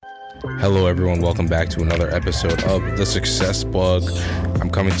Hello, everyone. Welcome back to another episode of The Success Bug. I'm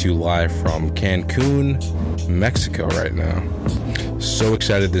coming to you live from Cancun, Mexico right now. So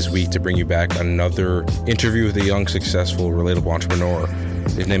excited this week to bring you back another interview with a young, successful, relatable entrepreneur.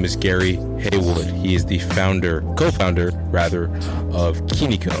 His name is Garry Haywood. He is the co-founder of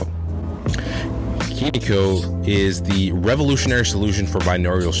Kinicho. Kinicho is the revolutionary solution for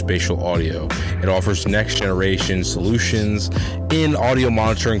binaural spatial audio. It offers next-generation solutions in audio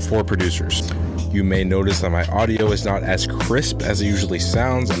monitoring for producers. You may notice that my audio is not as crisp as it usually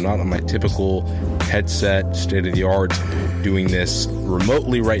sounds. I'm not on my typical headset, state-of-the-art, doing this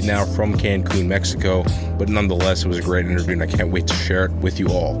remotely right now from Cancun, Mexico. But nonetheless, it was a great interview, and I can't wait to share it with you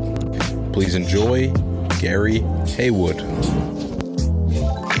all. Please enjoy Garry Haywood.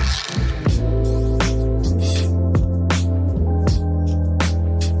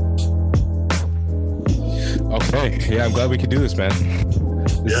 Okay, yeah, I'm glad we could do this, man.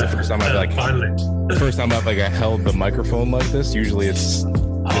 This is the first time I held the microphone like this. Usually it's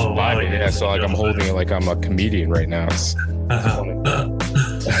by me. Yeah, so like I'm holding it like I'm a comedian right now. It's funny.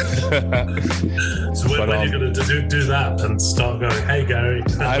 So when are you going to do that and start going, hey, Garry?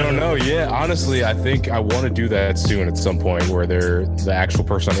 I don't know. Yeah, honestly, I think I want to do that soon at some point where the actual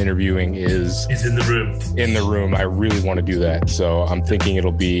person I'm interviewing is in the room. In the room. I really want to do that. So I'm thinking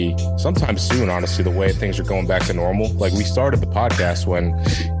it'll be sometime soon, honestly, the way things are going back to normal. Like we started the podcast when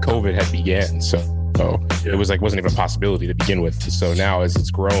COVID had began. So it was like, wasn't even a possibility to begin with. So now as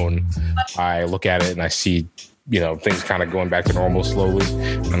it's grown, I look at it and I see, things kind of going back to normal slowly.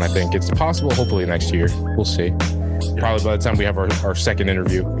 And I think it's possible, hopefully next year. We'll see. Yeah. Probably by the time we have our second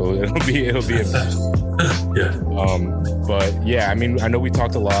interview, it'll be a yeah. But yeah, I mean, I know we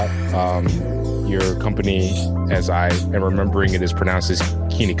talked a lot. Your company, as I am remembering it, is pronounced as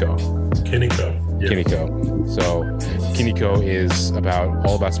Kinicho. Yeah. Kinicho. So Kinicho is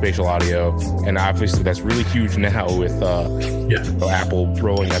all about spatial audio, and obviously that's really huge now with Apple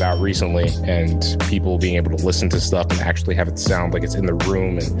rolling that out recently, and people being able to listen to stuff and actually have it sound like it's in the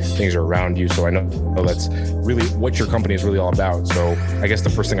room and things are around you. So I know that's really what your company is really all about. So I guess the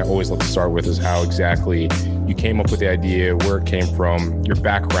first thing I always love to start with is how exactly you came up with the idea, where it came from, your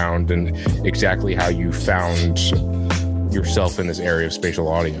background, and exactly how you found yourself in this area of spatial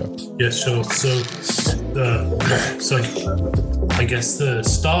audio. Yeah, sure. So I guess the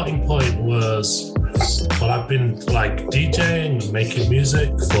starting point was, I've been like DJing and making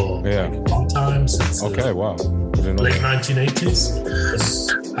music for a long time, since the late 1980s.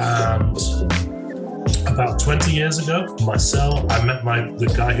 And about 20 years ago, I met the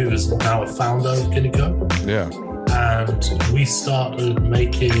guy who is now a founder of Kinicho. Yeah. And we started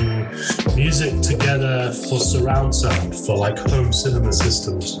making music together for surround sound, for like home cinema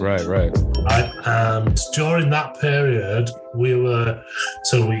systems. Right. And during that period, we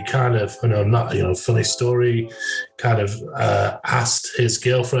kind of, funny story, kind of asked his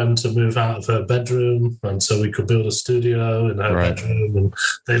girlfriend to move out of her bedroom, and so we could build a studio in her bedroom, and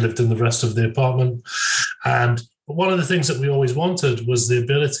they lived in the rest of the apartment. And one of the things that we always wanted was the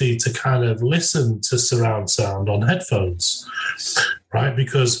ability to kind of listen to surround sound on headphones, right?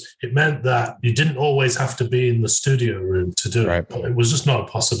 Because it meant that you didn't always have to be in the studio room to do it. It was just not a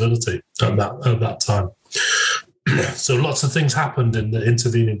possibility at that time. So lots of things happened in the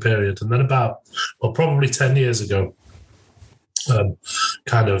intervening period. And then probably 10 years ago,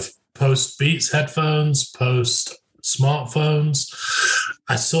 kind of post Beats headphones, post smartphones,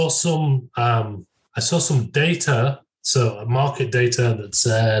 I saw some data, so market data that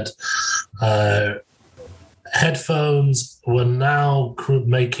said headphones were now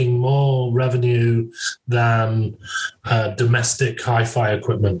making more revenue than domestic hi-fi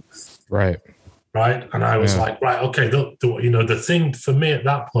equipment. Right. And I was like, right, okay, the thing for me at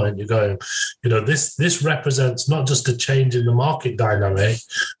that point, you're going, this represents not just a change in the market dynamic,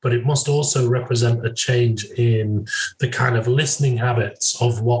 but it must also represent a change in the kind of listening habits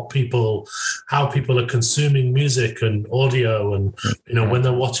of how people are consuming music and audio and, when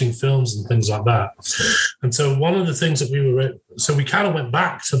they're watching films and things like that. And so one of the things that we kind of went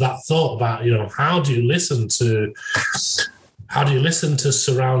back to that thought about, how do you listen to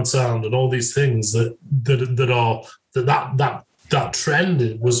surround sound and all these things that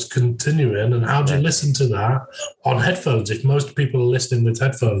trend was continuing, and how do you listen to that on headphones if most people are listening with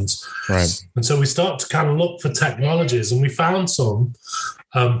headphones? Right. And so we start to kind of look for technologies, and we found some,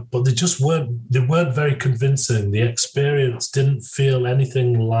 but they weren't very convincing. The experience didn't feel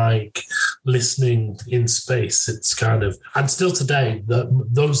anything like listening in space. It's kind of, and still today,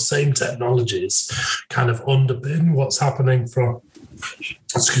 those same technologies kind of underpin what's happening from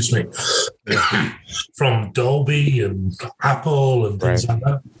Dolby and Apple and things like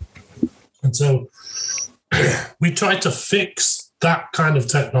that. so we tried to fix that kind of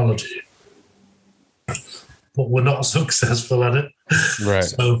technology, but we're not successful at it. Right.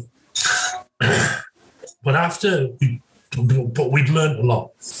 So, but we'd learned a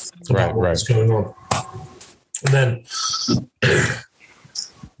lot about what was going on. And then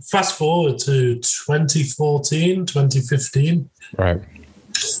fast forward to 2014, 2015. Right.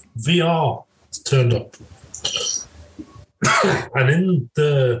 VR turned up. And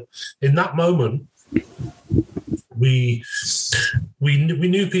in that moment, we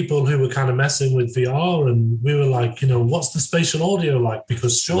knew people who were kind of messing with VR, and we were like, what's the spatial audio like?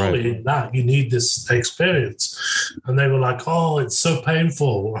 Because surely in that you need this experience. And they were like, oh, it's so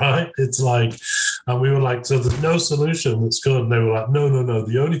painful, right? It's like, and we were like, so there's no solution that's good. And they were like, no,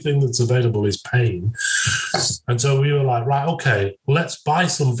 the only thing that's available is pain. And so we were like, right, okay, let's buy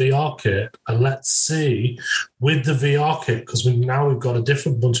some VR kit and let's see with the VR kit, because now we've got a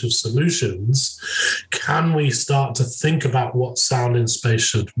different bunch of solutions, can we start to think about what sound in space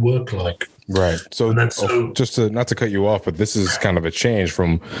should work like? Right. So, just not to cut you off, but this is kind of a change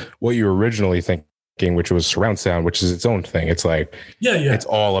from what you were originally thinking, which was surround sound, which is its own thing. It's like, it's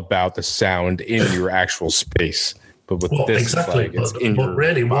all about the sound in your actual space. But with this, exactly. It's like it's in your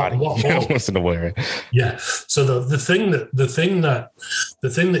really, body. What once in a while. Yeah. So the thing that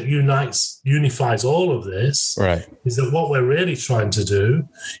unifies all of this, right, is that what we're really trying to do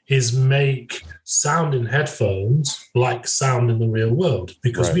is make sound in headphones like sound in the real world,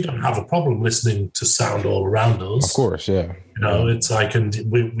 because we don't have a problem listening to sound all around us. Of course, yeah. It's like, and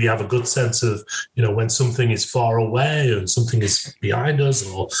we have a good sense of, when something is far away and something is behind us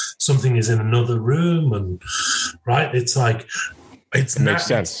or something is in another room, and right, it's like, it makes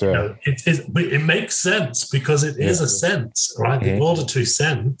sense. Yeah. It makes sense because it is a sense, right? The auditory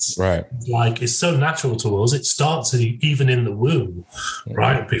sense, right? Like, is so natural to us. It starts even in the womb,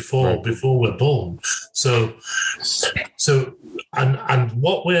 right? Before we're born. So, and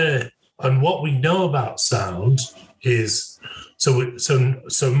what we know about sound is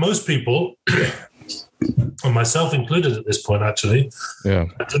so most people. And myself included at this point, actually,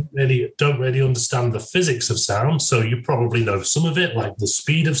 don't really understand the physics of sound. So you probably know some of it, like the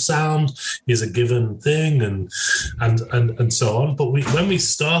speed of sound is a given thing, and so on. But when we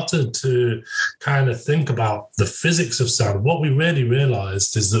started to kind of think about the physics of sound, what we really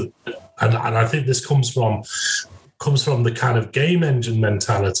realized is that, and I think this comes from the kind of game engine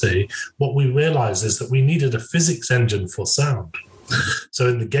mentality. What we realized is that we needed a physics engine for sound. So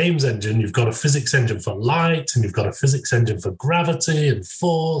in the games engine, you've got a physics engine for light, and you've got a physics engine for gravity and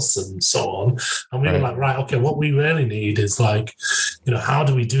force and so on. And we were like, right, okay, what we really need is like, how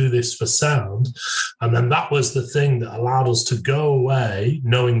do we do this for sound? And then that was the thing that allowed us to go away,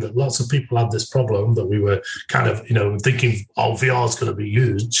 knowing that lots of people had this problem, that we were kind of, thinking, oh, VR is going to be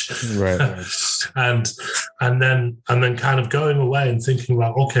huge. Right. and then kind of going away and thinking,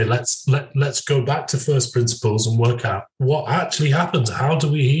 like, okay, let's go back to first principles and work out what actually happens. How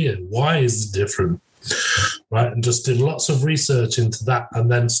do we hear? Why is it different? Right, and just did lots of research into that,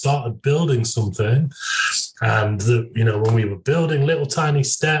 and then started building something. And when we were building little tiny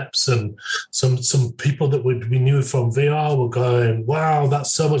steps, and some people that we knew from VR were going, wow,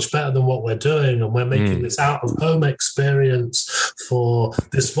 that's so much better than what we're doing, and we're making this out of home experience for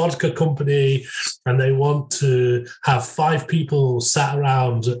this vodka company, and they want to have 5 people sat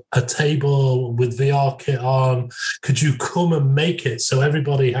around a table with VR kit on. Could you come and make it so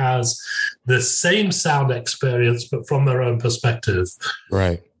everybody has the same sound experience, but from their own perspective?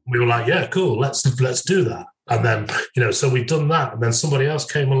 Right. We were like, yeah, cool. Let's do that. And then, so we've done that. And then somebody else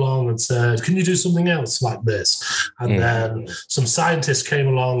came along and said, can you do something else like this? And then some scientists came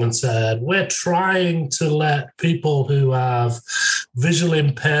along and said, we're trying to let people who have visual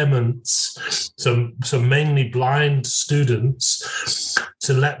impairments, so mainly blind students,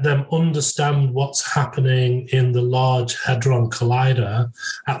 to let them understand what's happening in the Large Hadron Collider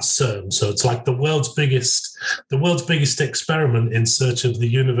at CERN. So it's like the world's biggest experiment in search of the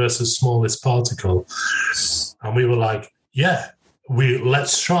universe's smallest particle. And we were like,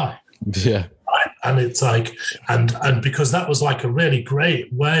 let's try. Yeah. And it's like, and because that was like a really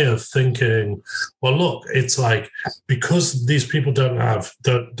great way of thinking, well, look, it's like, because these people don't have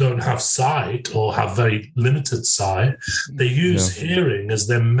sight, or have very limited sight, they use hearing as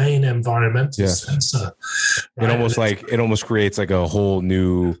their main environmental sensor. Right? It almost creates like a whole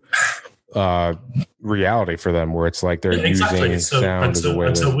new reality for them, where it's like they're using sound as a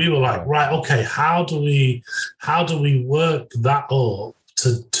way. So we were like, right, okay, how do we work that up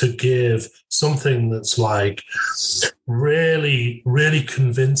to give something that's like really, really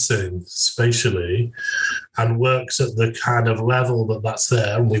convincing spatially and works at the kind of level that's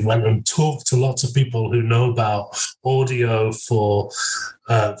there. And we went and talked to lots of people who know about audio for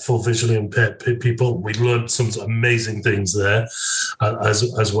visually impaired people. We learned some amazing things there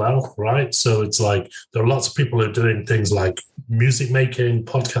as well, right? So it's like there are lots of people who are doing things like music making,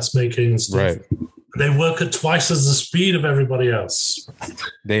 podcast making and stuff. Right. They work at twice as the speed of everybody else.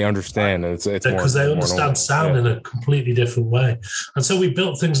 They understand. It's because they understand sound in a completely different way. And so we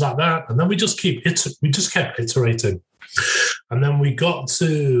built things like that, and then we just kept iterating. And then we got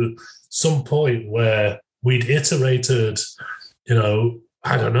to some point where we'd iterated,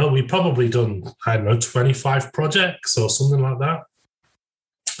 I don't know, we'd probably done, 25 projects or something like that.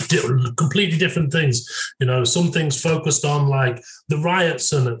 Completely different things, some things focused on like the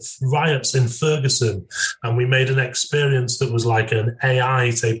riots in Ferguson, and we made an experience that was like an AI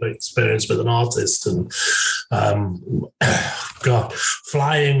type of experience with an artist, and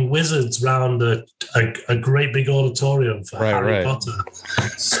flying wizards around a great big auditorium for Harry Potter.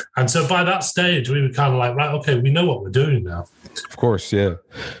 And so by that stage we were kind of like, right, okay, we know what we're doing now. Of course, yeah.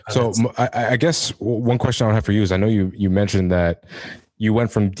 So I guess one question I would have for you is, I know you mentioned that you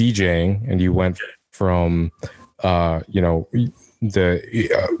went from DJing and you went from, in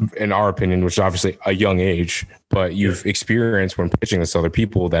our opinion, which is obviously a young age, but you've experienced when pitching this to other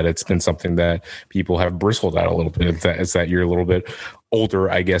people that it's been something that people have bristled at a little bit. It's that you're a little bit older,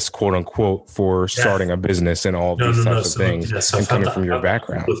 I guess, quote unquote, for starting a business and all these types of things, and coming from your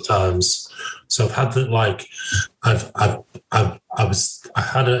background. Of times. So I've had that, like, I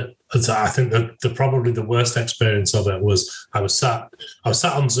think probably the worst experience of it was I was sat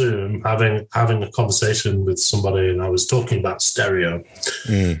on Zoom having a conversation with somebody, and I was talking about stereo,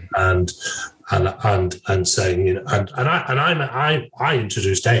 and saying, I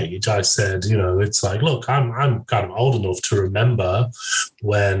introduced age. I said, it's like, look, I'm kind of old enough to remember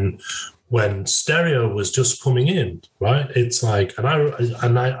when stereo was just coming in, right? It's like, and I'm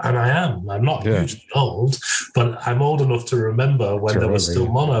not hugely old, but I'm old enough to remember when there was still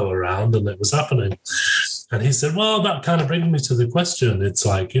mono around and it was happening. And he said, well, that kind of brings me to the question. It's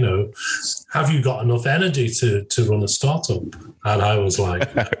like, have you got enough energy to run a startup? And I was like,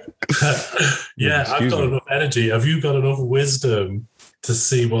 yeah, I've got enough energy. Have you got enough wisdom to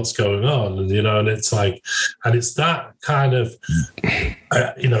see what's going on? And, and it's like, and it's that kind of,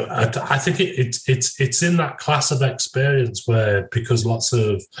 I think it's in that class of experience where, because lots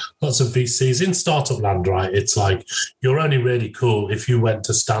of VCs in startup land, right? It's like, you're only really cool if you went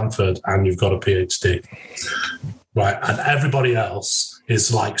to Stanford and you've got a PhD, right? And everybody else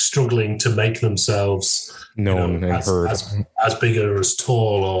is like struggling to make themselves known and heard, as big or as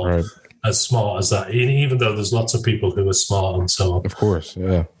tall or as smart as that, even though there's lots of people who are smart and so on. Of course,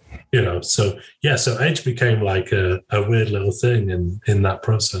 yeah. So age became like a weird little thing in that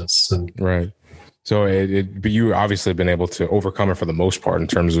process. And right. So but you obviously have been able to overcome it for the most part in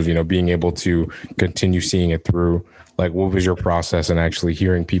terms of, being able to continue seeing it through. Like, what was your process in actually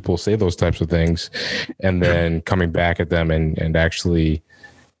hearing people say those types of things and then coming back at them and actually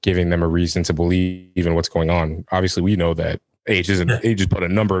giving them a reason to believe in what's going on? Obviously, we know that age is but a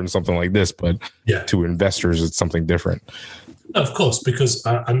number in something like this, but to investors, it's something different. Of course, because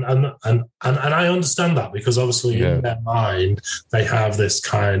and I understand that, because obviously in their mind they have this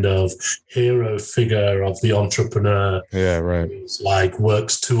kind of hero figure of the entrepreneur, who's like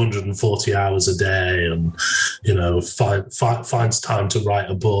works 240 hours a day and finds time to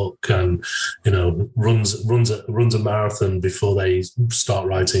write a book and runs a marathon before they start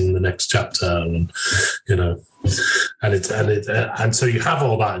writing the next chapter, and and so you have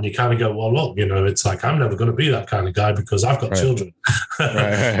all that, and you kind of go, well, look, it's like, I'm never going to be that kind of guy because I've got children.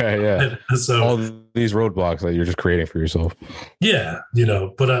 So all these roadblocks that you're just creating for yourself. But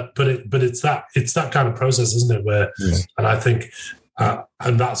it's that kind of process, isn't it? Where, and I think,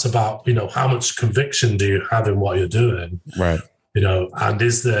 and that's about, how much conviction do you have in what you're doing? Right. And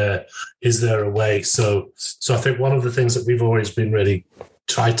is there a way? So I think one of the things that we've always been really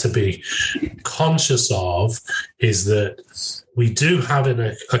tried to be conscious of is that we do have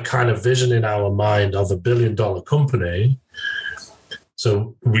a kind of vision in our mind of $1 billion company.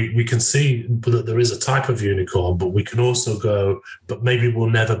 So we can see that there is a type of unicorn, but we can also go, but maybe we'll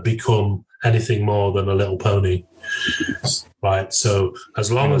never become anything more than a little pony, right? So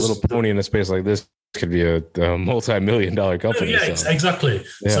as long as a little pony in a space like this could be a multi-million-dollar company. Yeah, so. Exactly.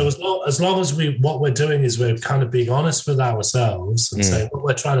 Yeah. So as long as what we're doing is we're kind of being honest with ourselves and saying what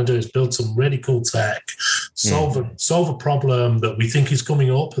we're trying to do is build some really cool tech, solve a problem that we think is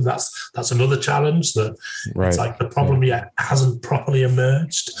coming up, and that's another challenge that it's like the problem yet hasn't properly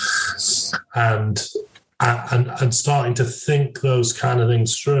emerged, and starting to think those kind of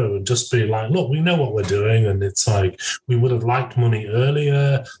things through and just be like, look, we know what we're doing. And it's like, we would have liked money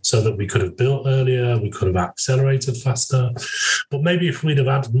earlier so that we could have built earlier. We could have accelerated faster. But maybe if we'd have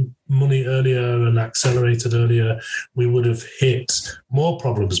had money earlier and accelerated earlier, we would have hit more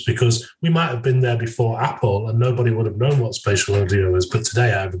problems because we might have been there before Apple and nobody would have known what spatial audio is. But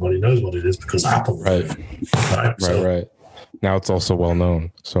today everybody knows what it is because Apple. Right. Now it's also well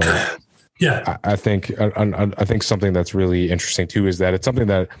known. So... Yeah, I think something that's really interesting too is that it's something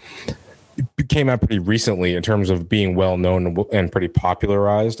that came out pretty recently in terms of being well known and pretty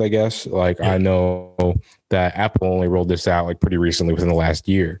popularized, I guess. I know that Apple only rolled this out like pretty recently within the last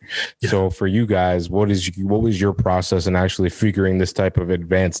year. Yeah. So for you guys, what was your process in actually figuring this type of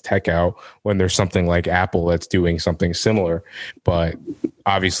advanced tech out when there's something like Apple that's doing something similar, but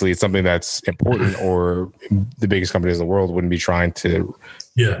obviously it's something that's important, or the biggest companies in the world wouldn't be trying to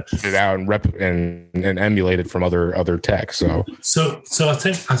put it out and emulate it from other tech. So I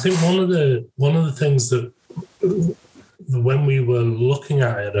think one of the things that when we were looking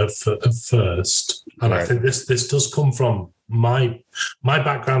at it at first, and I think this does come from my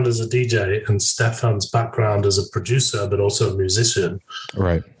background as a DJ and Stefan's background as a producer, but also a musician,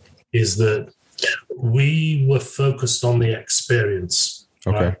 right, is that we were focused on the experience.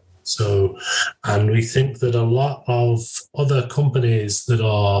 Okay. Right? So, and we think that a lot of other companies that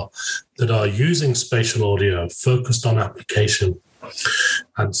are using spatial audio focused on application.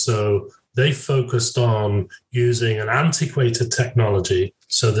 And so they focused on using an antiquated technology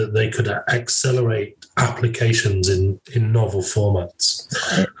so that they could accelerate applications in novel formats.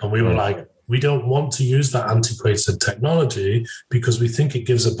 And we were like, we don't want to use that antiquated technology because we think it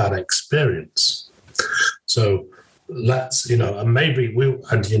gives a bad experience. So let's, and maybe we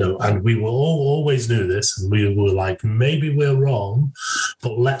always knew this, and we were like, maybe we're wrong,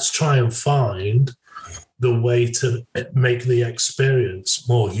 but let's try and find the way to make the experience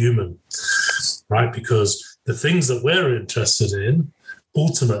more human, right? Because the things that we're interested in,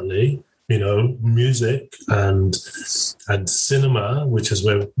 ultimately, music and cinema, which is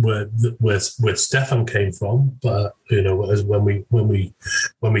where Stefan came from, but when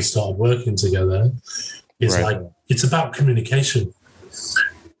we started working together, is like it's about communication.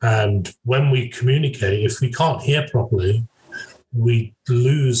 And when we communicate, if we can't hear properly, we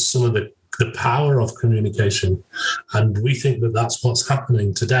lose some of the power of communication. And we think that that's what's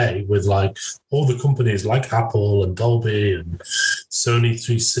happening today with like all the companies like Apple and Dolby and Sony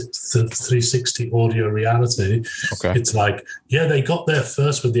 360 audio reality. Okay. It's like, they got there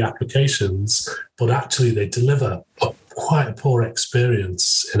first with the applications, but actually they deliver quite a poor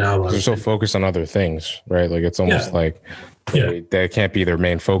experience in our life. They're so focused on other things, right? Like it's almost like that can't be their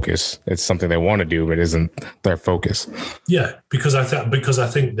main focus. It's something they want to do, but isn't their focus. Yeah, because I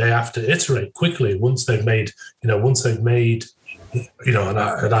think they have to iterate quickly once they've made, and I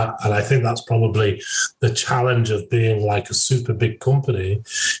think that's probably the challenge of being like a super big company,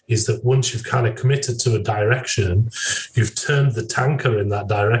 is that once you've kind of committed to a direction, you've turned the tanker in that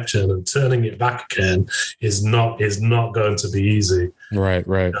direction, and turning it back again is not going to be easy. Right.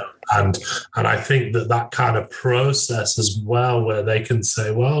 And I think that kind of process as well, where they can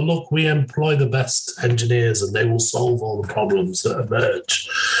say, well, look, we employ the best engineers and they will solve all the problems that emerge.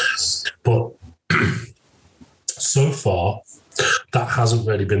 But so far, that hasn't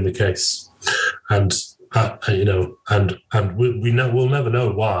really been the case. And we know we'll never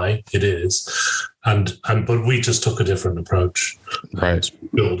know why it is. But we just took a different approach. Right.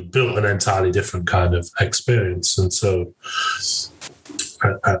 Built an entirely different kind of experience. And so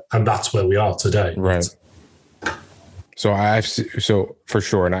and that's where we are today. Right. So for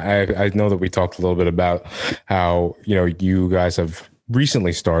sure. And I know that we talked a little bit about how, you guys have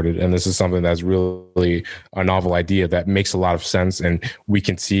recently started, and this is something that's really a novel idea that makes a lot of sense, and we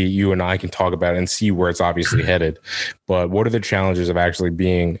can see, you and I can talk about it and see where it's obviously headed. But what are the challenges of actually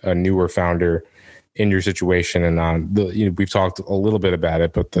being a newer founder in your situation? And we've talked a little bit about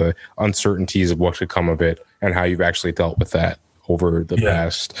it, but the uncertainties of what could come of it and how you've actually dealt with that over the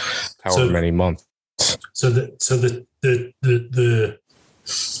past however many months. I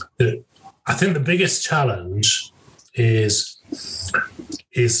think the biggest challenge is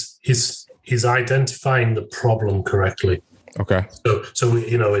identifying the problem correctly. Okay. So we,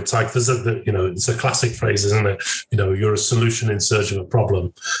 it's like it's a classic phrase, isn't it? You're a solution in search of a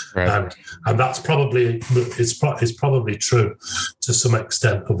problem, right. and that's probably it's probably true to some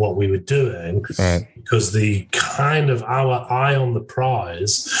extent of what we were doing, right. because the kind of our eye on the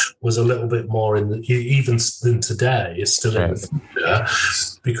prize was a little bit more even than today is still in the future,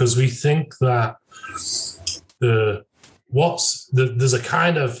 because we think that there's a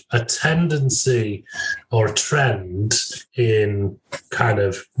kind of a tendency or a trend in kind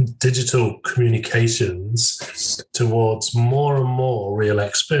of digital communications towards more and more real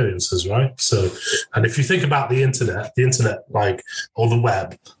experiences, right? So, and if you think about the internet, or the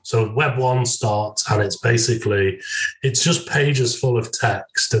web, so Web 1 starts and it's just pages full of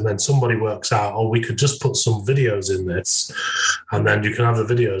text, and then somebody works out, we could just put some videos in this, and then you can have the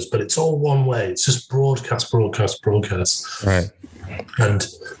videos, but it's all one way. It's just broadcast. Right. And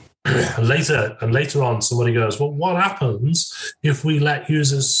later on, somebody goes, well, what happens if we let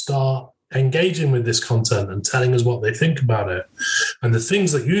users start engaging with this content and telling us what they think about it? And the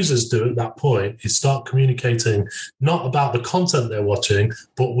things that users do at that point is start communicating not about the content they're watching,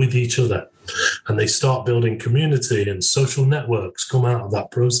 but with each other. And they start building community, and social networks come out of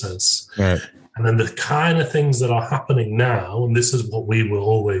that process. Right. And then the kind of things that are happening now, and this is what we were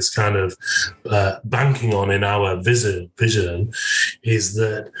always kind of banking on in our vision, is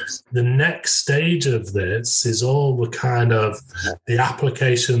that the next stage of this is all the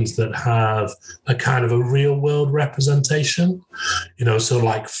applications that have a kind of a real world representation, so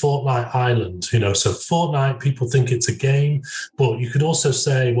like Fortnite Island, so Fortnite, people think it's a game, but you could also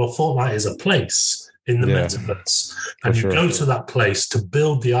say, well, Fortnite is a place in the metaverse, and you go to that place to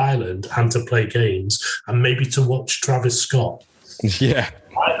build the island and to play games and maybe to watch Travis Scott. Yeah.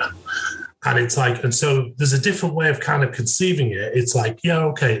 And it's like, and so there's a different way of kind of conceiving it. It's like,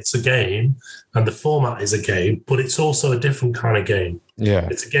 it's a game and the format is a game, but it's also a different kind of game. Yeah.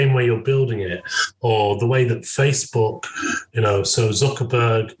 It's a game where you're building it, or the way that Facebook, so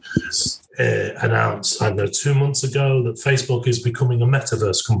Zuckerberg announced, 2 months ago, that Facebook is becoming a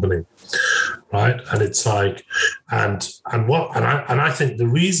metaverse company. Right. And it's like, and I think the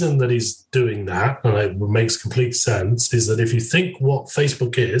reason that he's doing that, and it makes complete sense, is that if you think what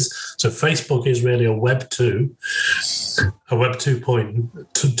Facebook is, so Facebook is really a Web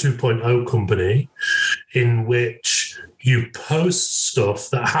 2.0 company in which you post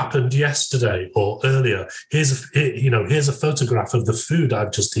stuff that happened yesterday or earlier. Here's a photograph of the food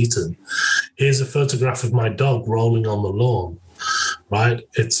I've just eaten. Here's a photograph of my dog rolling on the lawn. Right,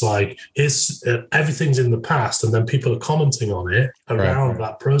 it's like everything's in the past, and then people are commenting on it around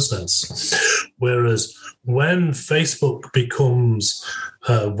that process. Whereas when Facebook becomes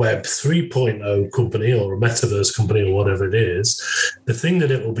a Web 3.0 company or a metaverse company or whatever it is, the thing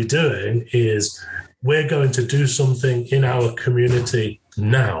that it will be doing is we're going to do something in our community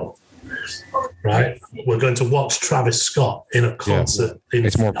now. Right, we're going to watch Travis Scott in a concert.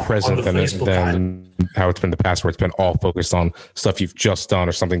 It's more present than how it's been in the past, where it's been all focused on stuff you've just done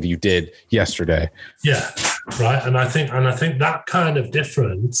or something that you did yesterday. Yeah, right. And I think that kind of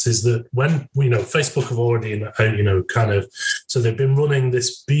difference is that when Facebook have already so they've been running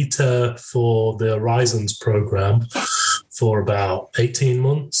this beta for the Horizons program for about 18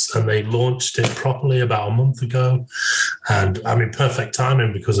 months, and they launched it properly about a month ago. And I mean, perfect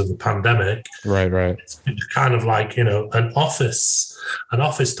timing because of the pandemic. Right. It's kind of like, an office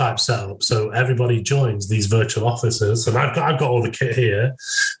type setup. So everybody joins these virtual offices, and I've got all the kit here,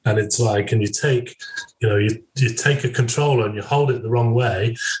 and it's like, and you take a controller and you hold it the wrong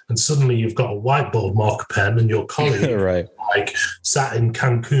way, and suddenly you've got a whiteboard marker pen, and your colleague sat in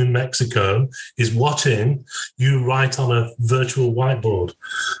Cancun, Mexico, is watching you write on a virtual whiteboard,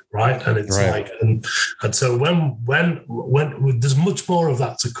 right? And it's like, and so when there's much more of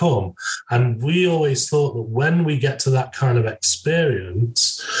that to come, and we always thought that when we get to that kind of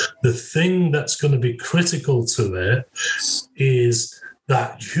experience, the thing that's going to be critical to it is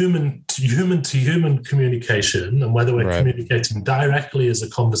that human to human communication, and whether we're communicating directly as a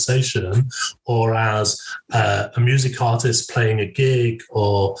conversation or as a music artist playing a gig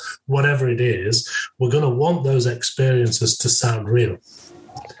or whatever it is, we're going to want those experiences to sound real.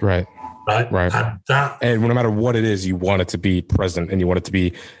 Right. And no matter what it is, you want it to be present, and you want it to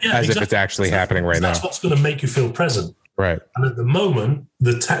be if it's actually happening right now. That's what's going to make you feel present. Right. And at the moment,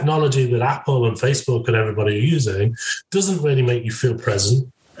 the technology that Apple and Facebook and everybody are using doesn't really make you feel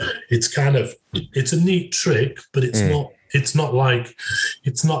present. It's a neat trick, but it's it's not like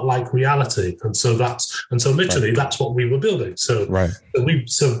reality. And so literally that's what we were building. So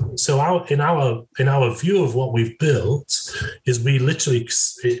in our view of what we've built is we literally,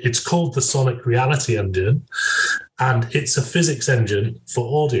 it's called the Sonic Reality Engine, and it's a physics engine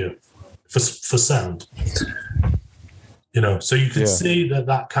for audio, for sound. So you can see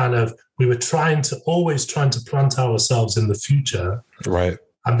that kind of, we were always trying to plant ourselves in the future. Right.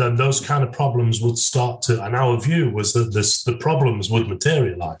 And then those kind of problems would start to, and our view was that the problems would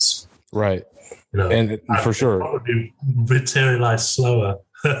materialize. Right. And for sure. Probably materialize slower.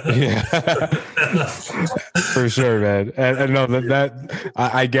 Yeah. For sure, man. And no, that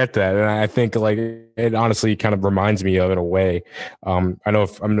I get that. And I think like it honestly kind of reminds me of, in a way. I'm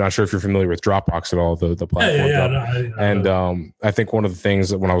not sure if you're familiar with Dropbox at all, the platform. Yeah, I think one of the things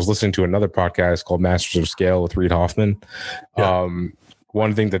that when I was listening to another podcast called Masters of Scale with Reid Hoffman,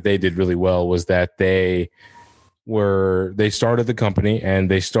 one thing that they did really well was that they started the company, and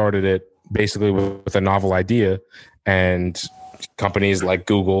they started it basically with a novel idea, and companies like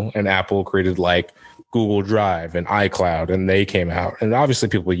Google and Apple created like Google Drive and iCloud, and they came out, and obviously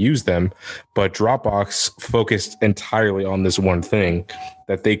people use them, but Dropbox focused entirely on this one thing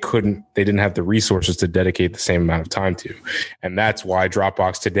that they didn't have the resources to dedicate the same amount of time to. And that's why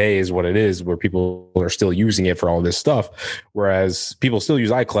Dropbox today is what it is, where people are still using it for all this stuff. Whereas people still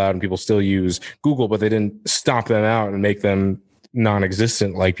use iCloud and people still use Google, but they didn't stomp them out and make them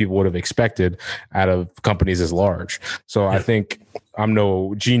non-existent like people would have expected out of companies as large. So I think I'm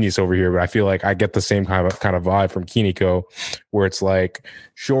no genius over here, but I feel like I get the same kind of vibe from Kinicho, where it's like,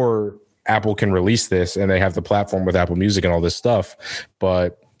 sure, Apple can release this and they have the platform with Apple Music and all this stuff,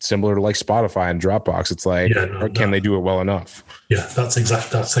 but similar to like Spotify and Dropbox, it's like, can they do it well enough? Yeah, that's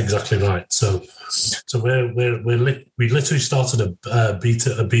exactly right. So we literally started a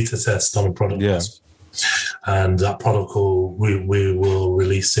beta test on a product. Yeah. And that product we will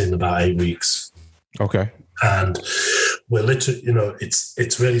release in about 8 weeks. Okay. And we're literally,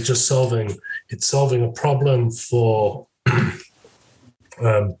 it's really just solving a problem for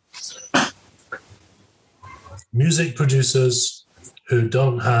music producers who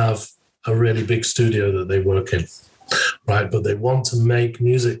don't have a really big studio that they work in, right? But they want to make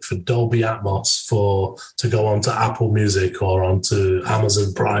music for Dolby Atmos to go onto Apple Music or onto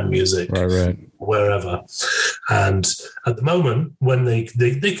Amazon Prime Music, right. Wherever. And at the moment, when they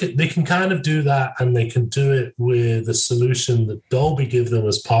can kind of do that, and they can do it with a solution that Dolby give them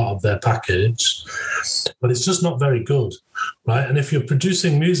as part of their package, but it's just not very good, right? And if you're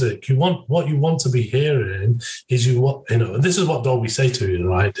producing music, what you want to be hearing is and this is what Dolby say to you,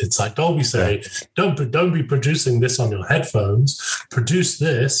 right? It's like Dolby say, don't be producing this on your headphones. Produce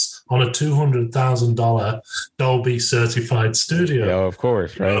this on a $200,000 Dolby certified studio. Yeah, of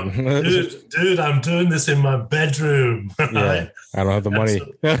course, right? Dude, I'm doing this in my bedroom. Right? Yeah, I don't have the money.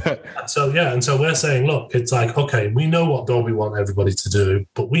 So we're saying, look, it's like, okay, we know what Dolby want everybody to do,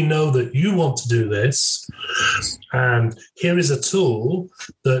 but we know that you want to do this, and here is a tool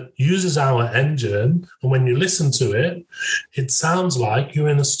that uses our engine, and when you listen to it, it sounds like you're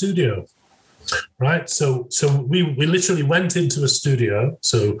in a studio. Right, so we literally went into a studio.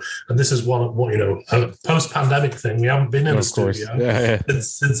 And this is what a post-pandemic thing. We haven't been in a studio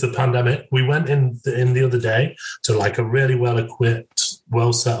since the pandemic. We went in the other day to like a really well-equipped,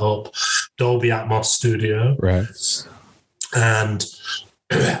 well-set-up Dolby Atmos studio, right? And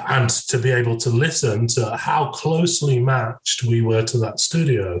to be able to listen to how closely matched we were to that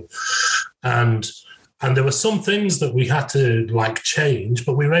studio, and there were some things that we had to like change,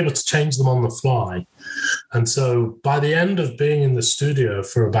 but we were able to change them on the fly. And so by the end of being in the studio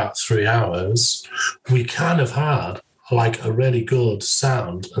for about 3 hours, we kind of had like a really good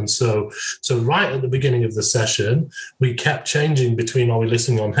sound. And so right at the beginning of the session, we kept changing between, are we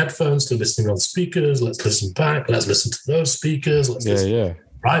listening on headphones to listening on speakers? Let's listen back. Let's listen to those speakers.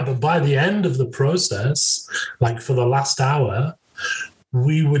 Right. But by the end of the process, like for the last hour,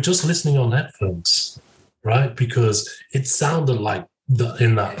 we were just listening on headphones. Right, because it sounded like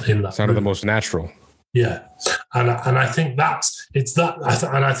in that sounded room. The most natural. Yeah, and I think that's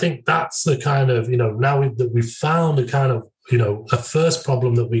the kind of now we've found a kind of a first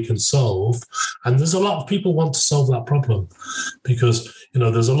problem that we can solve, and there's a lot of people want to solve that problem, because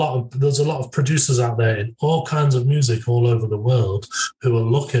there's a lot of producers out there in all kinds of music all over the world who are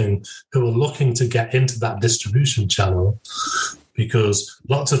looking to get into that distribution channel. Because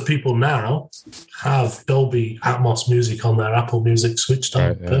lots of people now have Dolby Atmos music on their Apple Music switched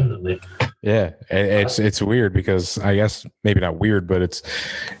on permanently. Yeah, and it's weird because I guess maybe not weird, but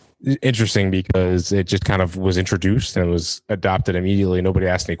interesting because it just kind of was introduced and it was adopted immediately. Nobody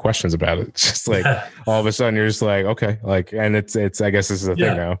asked any questions about it. It's just like all of a sudden you're just like, okay, like, and it's I guess this is a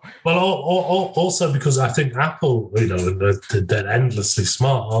thing now. Well, also because I think Apple, they're endlessly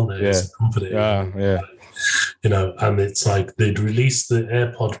smart, aren't they? As a company. Yeah. And it's like they'd released the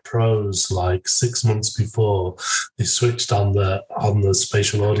AirPod Pros like 6 months before they switched on the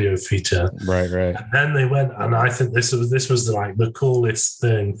spatial audio feature. Right. And then they went, and I think this was like the coolest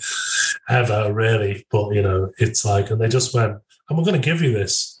thing ever, really. But it's like, and they just went, and we're going to give you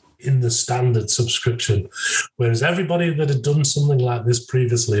this in the standard subscription. Whereas everybody that had done something like this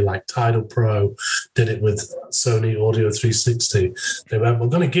previously, like Tidal Pro did it with Sony Audio 360, they went, we're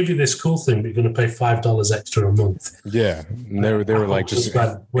going to give you this cool thing, but you're going to pay $5 extra a month. Yeah. And they were like, just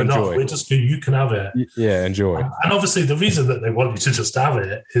you can have it. Yeah, enjoy. And obviously the reason that they want you to just have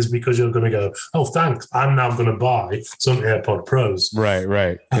it is because you're going to go, oh, thanks, I'm now going to buy some AirPod Pros.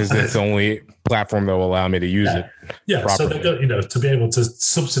 Right. Because it's the only platform that will allow me to use it. Yeah, properly. So they got, to be able to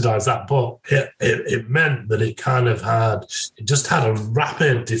subsidize that, but it meant that it just had a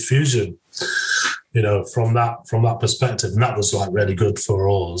rapid diffusion, from that perspective, and that was like really good for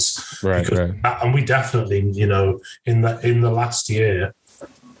us, right? And we definitely, in the last year.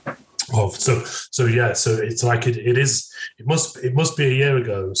 So it's like it must be a year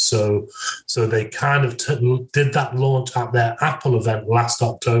ago. So they kind of did that launch at their Apple event last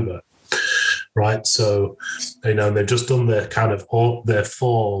October. Right, so they've just done their kind of their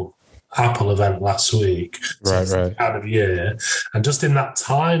fall Apple event last week, right. Kind of year, and just in that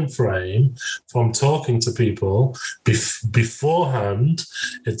time frame, from talking to people beforehand,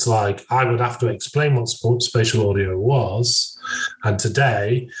 it's like I would have to explain what spatial audio was, and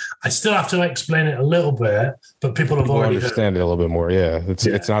today I still have to explain it a little bit, but people have already understand it a little bit more. Yeah,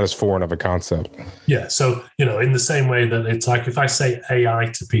 it's not as foreign of a concept. Yeah, so in the same way that it's like if I say AI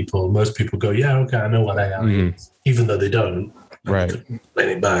to people, most people go, "Yeah, okay, I know what AI is," even though they don't. Right. Explain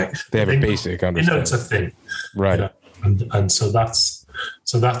it back. They have a basic understanding. It's a thing. Right. And so that's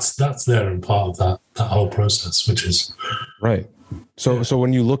there and part of that whole process, which is right. So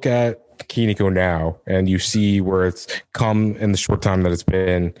when you look at Kinicho now and you see where it's come in the short time that it's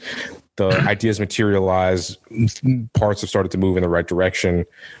been, the ideas materialize, parts have started to move in the right direction.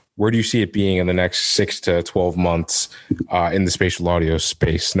 Where do you see it being in the next 6 to 12 months in the spatial audio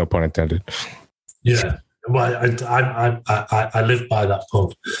space? No pun intended. Yeah. Well, I live by that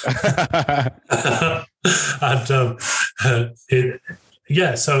pub,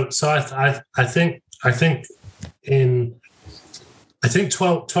 and I think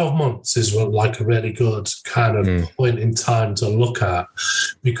 12 months is like a really good kind of point in time to look at,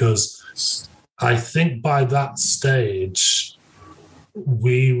 because I think by that stage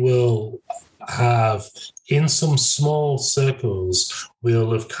we will have, in some small circles,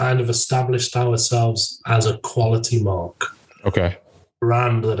 we'll have kind of established ourselves as a quality mark. Okay.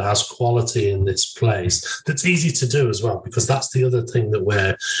 Brand that has quality in this place. That's easy to do as well, because that's the other thing that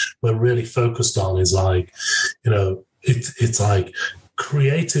we're really focused on is like, it's like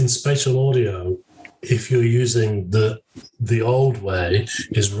creating spatial audio, if you're using the old way,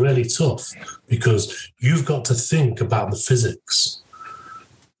 is really tough, because you've got to think about the physics,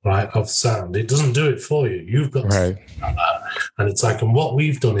 right, of sound. It doesn't do it for you. You've got to think about that. And it's like, and what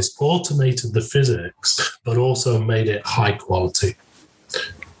we've done is automated the physics, but also made it high quality.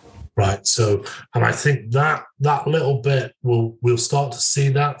 Right. So, and I think that little bit we'll start to see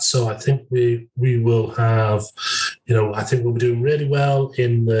that. So I think we will have, I think we'll be doing really well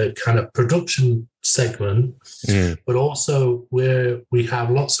in the kind of production segment, but also where we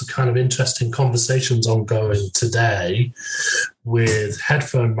have lots of kind of interesting conversations ongoing today with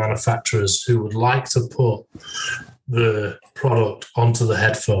headphone manufacturers who would like to put the product onto the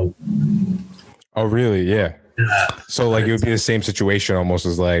headphone. Oh, really? Yeah. So like it would be the same situation almost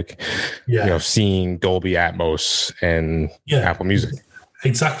as like, seeing Dolby Atmos and Apple Music.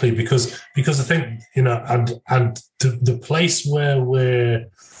 Exactly. Because I think, and the place where we're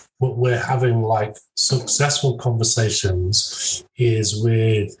having like successful conversations is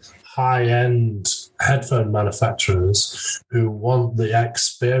with high-end headphone manufacturers who want the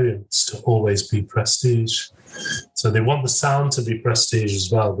experience to always be prestige. So they want the sound to be prestige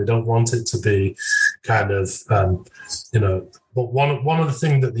as well. They don't want it to be kind of, but one of the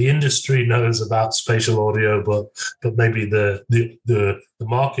things that the industry knows about spatial audio, but maybe the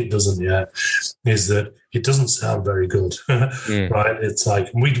market doesn't yet, is that it doesn't sound very good, right? It's like,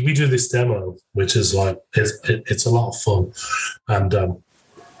 we do this demo, which is like, it's a lot of fun. And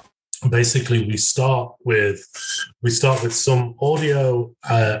basically we start with some audio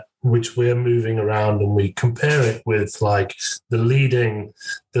which we're moving around, and we compare it with like the leading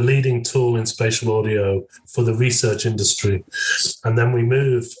tool in spatial audio for the research industry. And then we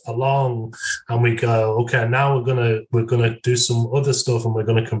move along and we go, okay, now we're gonna do some other stuff, and we're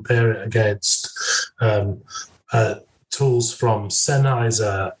gonna compare it against tools from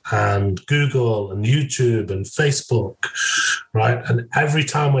Sennheiser and Google and YouTube and Facebook, right? And every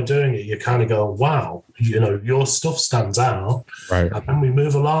time we're doing it, you kind of go, wow, your stuff stands out. Right. And then we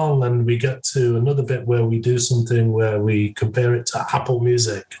move along and we get to another bit where we do something where we compare it to Apple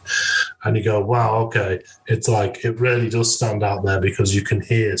Music. And you go, wow, okay. It's like, it really does stand out there because you can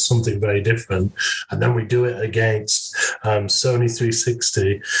hear something very different. And then we do it against Sony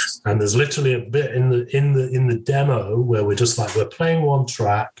 360. And there's literally a bit in the demo where we're just like, we're playing one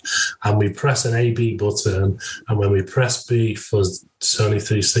track and we press an A-B button. And when we press B for Sony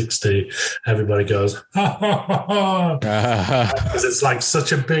 360, everybody goes, ha, ha, ha, ha. Because it's like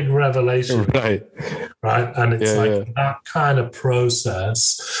such a big revelation. Right. And it's that kind of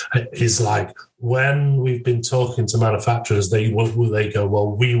process is like, when we've been talking to manufacturers, they go, well,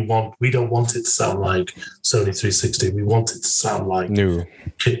 we don't want it to sound like Sony 360. We want it to sound like new,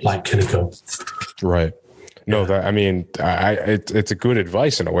 like Kinicho. Right. No, it's a good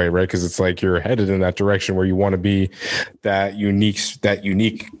advice in a way, right? Because it's like you're headed in that direction where you want to be that unique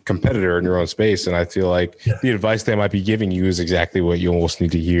competitor in your own space. And I feel like the advice they might be giving you is exactly what you almost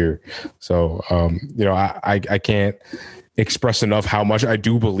need to hear. So, I can't express enough how much I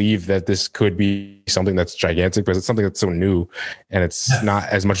do believe that this could be something that's gigantic, because it's something that's so new and it's not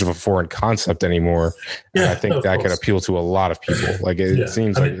as much of a foreign concept anymore. And I think that can appeal to a lot of people. Like it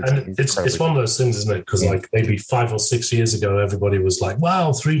seems it's one of those things, isn't it? Because like maybe 5 or 6 years ago, everybody was like,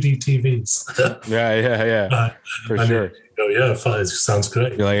 wow, 3D TVs. For sure. Yeah, fine. It sounds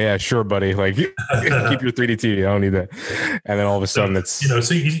great. You're like, yeah, sure, buddy. Like, keep your 3D TV. I don't need that. And then all of a sudden, it's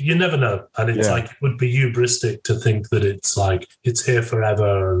so you never know, and it's like it would be hubristic to think that it's like it's here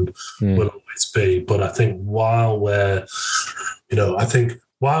forever and will always be. But I think while while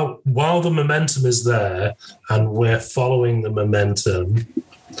the momentum is there and we're following the momentum,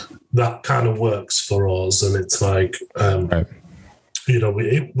 that kind of works for us, and it's like. Right.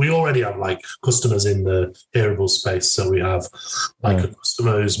 We already have like customers in the hearable space. So we have like a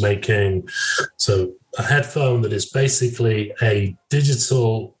customer who's making a headphone that is basically a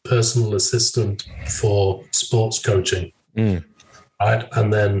digital personal assistant for sports coaching. Right.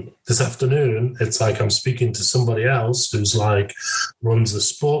 And then this afternoon, it's like I'm speaking to somebody else who's like runs a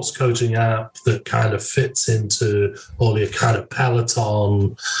sports coaching app that kind of fits into all your kind of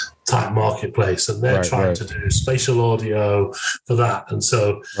Peloton type marketplace, and they're trying to do spatial audio for that. And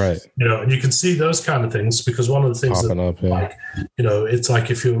so, and you can see those kind of things, because one of the things it's like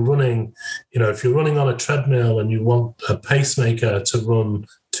if you're running on a treadmill and you want a pacemaker to run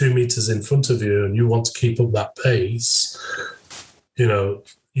 2 meters in front of you and you want to keep up that pace,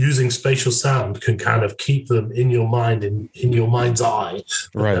 using spatial sound can kind of keep them in your mind, in your mind's eye.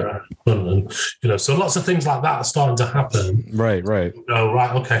 Right. And, so lots of things like that are starting to happen. Right.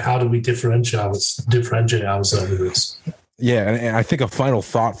 Okay, how do we differentiate ourselves with this? Yeah. And I think a final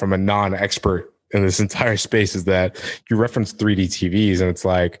thought from a non-expert in this entire space is that you referenced 3D TVs, and it's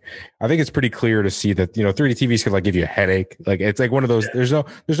like, I think it's pretty clear to see that, 3D TVs could like give you a headache. Like, it's like one of those, there's no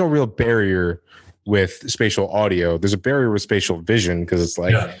real barrier with spatial audio. There's a barrier with spatial vision, because it's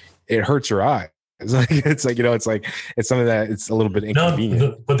like it hurts your eye. It's something that it's a little bit inconvenient.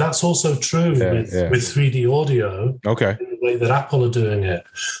 No, but that's also true with 3D audio. Okay. In the way that Apple are doing it.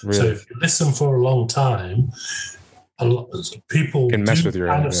 Really? So if you listen for a long time, people can mess with your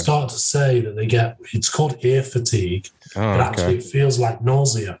kind of start to say that it's called ear fatigue. But actually it feels like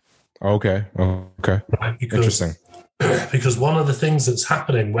nausea. Okay. Right? Interesting. Because one of the things that's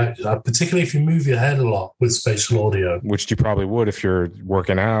happening, particularly if you move your head a lot with spatial audio, which you probably would if you're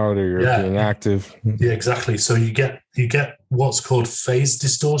working out or you're being active. Yeah, exactly. So you get what's called phase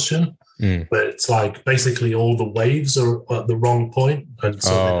distortion, where it's like basically all the waves are at the wrong point, and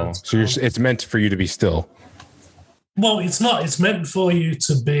so it's meant for you to be still. Well, it's not. It's meant for you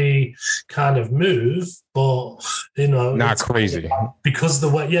to be kind of move, but not crazy. Because the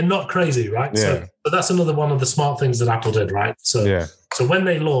way, not crazy, right? Yeah. So, but that's another one of the smart things that Apple did, right? So, so when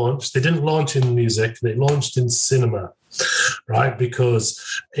they launched, they didn't launch in music; they launched in cinema, right? Because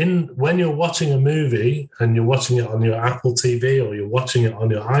when you're watching a movie and you're watching it on your Apple TV or you're watching it on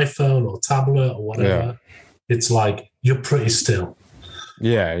your iPhone or tablet or whatever, it's like you're pretty still.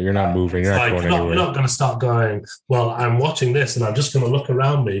 Yeah, you're not moving. You're not going anywhere. You're not going to start going, well, I'm watching this and I'm just going to look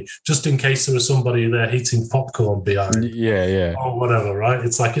around me just in case there was somebody there eating popcorn behind. Yeah. Or whatever, right?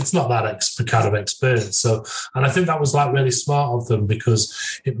 It's like, it's not that kind of experience. So, and I think that was like really smart of them,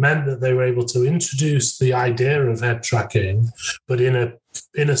 because it meant that they were able to introduce the idea of head tracking, but in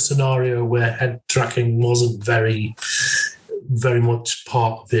a scenario where head tracking wasn't very, very much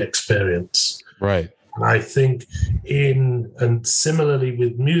part of the experience. Right. And I think and similarly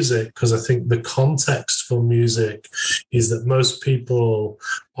with music, because I think the context for music is that most people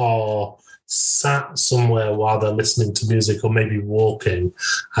are sat somewhere while they're listening to music, or maybe walking,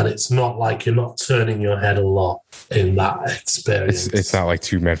 and it's not like you're not turning your head a lot in that experience. It's not like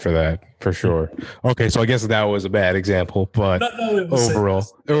too meant for that, for sure. Okay, so I guess that was a bad example, but overall,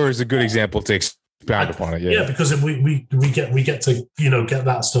 or is a good example to expound upon it. Yeah, because we get to get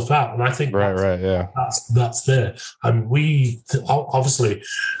that stuff out, and I think that's there, and we obviously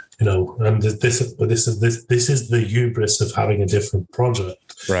and this is the hubris of having a different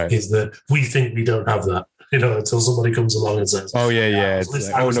project, right? Is that we think we don't have that. Until somebody comes along and says, "Oh yeah." You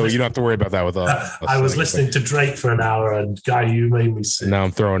don't have to worry about that with us." I was listening to Drake for an hour, and Guy, you made me sick. Now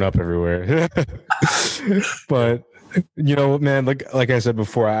I'm throwing up everywhere. But man, like I said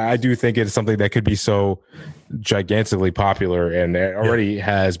before, I do think it's something that could be so gigantically popular, and it already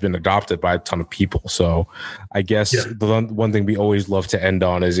has been adopted by a ton of people. So I guess the one thing we always love to end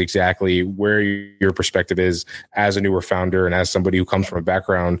on is exactly where your perspective is as a newer founder and as somebody who comes from a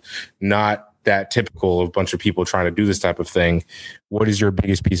background not that typical of a bunch of people trying to do this type of thing. What is your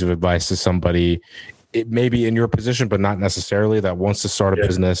biggest piece of advice to somebody, it may be in your position, but not necessarily, that wants to start a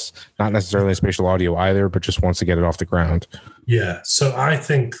business, not necessarily in spatial audio either, but just wants to get it off the ground? Yeah. So I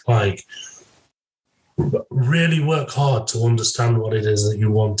think really work hard to understand what it is that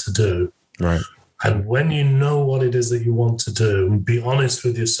you want to do. Right. And when you know what it is that you want to do, be honest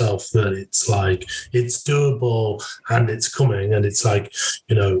with yourself that it's doable and it's coming, and it's you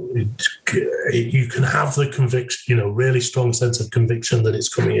can have the conviction, really strong sense of conviction that it's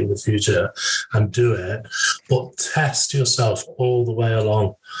coming in the future, and do it, but test yourself all the way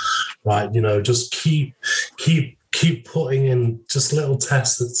along, right? Just keep putting in just little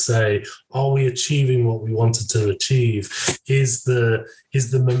tests that say, are we achieving what we wanted to achieve? Is the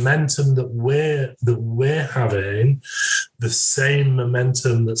momentum that we're having the same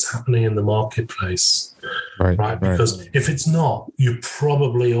momentum that's happening in the marketplace? Right? Because if it's not, you're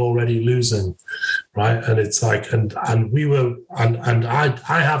probably already losing, right? And it's like, and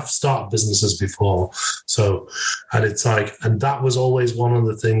I have started businesses before, so, and it's like, and that was always one of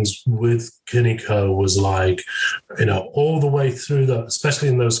the things with Kinicho was all the way through that, especially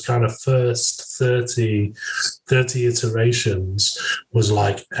in those kind of first 30 iterations, was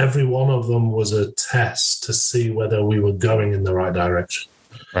like every one of them was a test to see whether we were going in the right direction.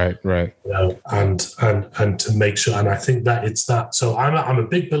 Right. And to make sure, and I think that it's that. So I'm a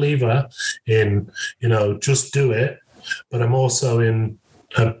big believer in, just do it, but I'm also in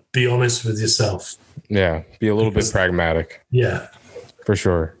be honest with yourself. Yeah, be a little bit pragmatic. Yeah, for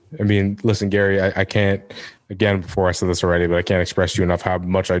sure. I mean, listen, Gary, I can't. Again, before I said this already, but I can't express to you enough how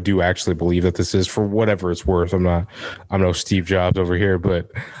much I do actually believe that this is, for whatever it's worth. I'm no Steve Jobs over here, but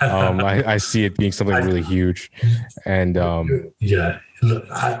I see it being something really huge. And look,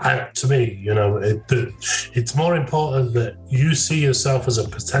 to me, it's more important that you see yourself as a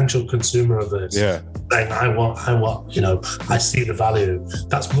potential consumer of this. Yeah. Saying, I want, I see the value.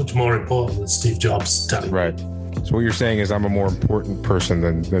 That's much more important than Steve Jobs telling me. Right. So what you're saying is I'm a more important person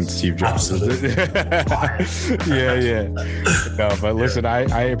than Steve Jobs. Absolutely. Yeah. No, but listen,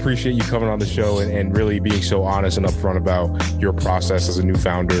 I appreciate you coming on the show and really being so honest and upfront about your process as a new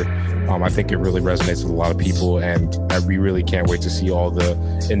founder. I think it really resonates with a lot of people, and we really can't wait to see all the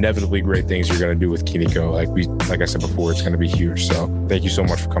inevitably great things you're going to do with Kinicho. Like I said before, it's going to be huge. So thank you so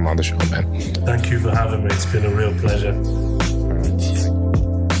much for coming on the show, man. Thank you for having me. It's been a real pleasure.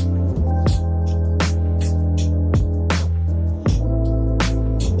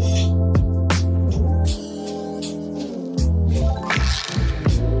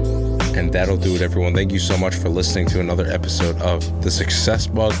 That'll do it, everyone. Thank you so much for listening to another episode of The Success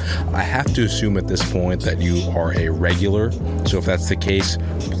Bug. I have to assume at this point that you are a regular. So if that's the case,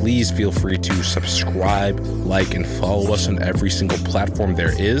 please feel free to subscribe, like, and follow us on every single platform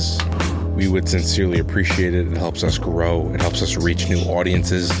there is. We would sincerely appreciate it. It helps us grow. It helps us reach new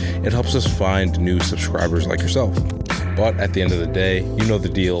audiences. It helps us find new subscribers like yourself. But at the end of the day, you know the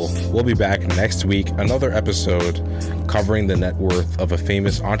deal. We'll be back next week, another episode covering the net worth of a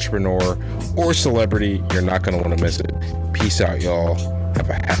famous entrepreneur or celebrity. You're not going to want to miss it. Peace out, y'all. Have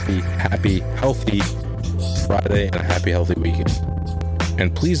a happy, healthy Friday and a happy, healthy weekend.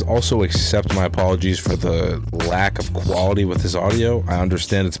 And please also accept my apologies for the lack of quality with this audio. I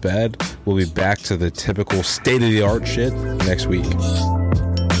understand it's bad. We'll be back to the typical state-of-the-art shit next week.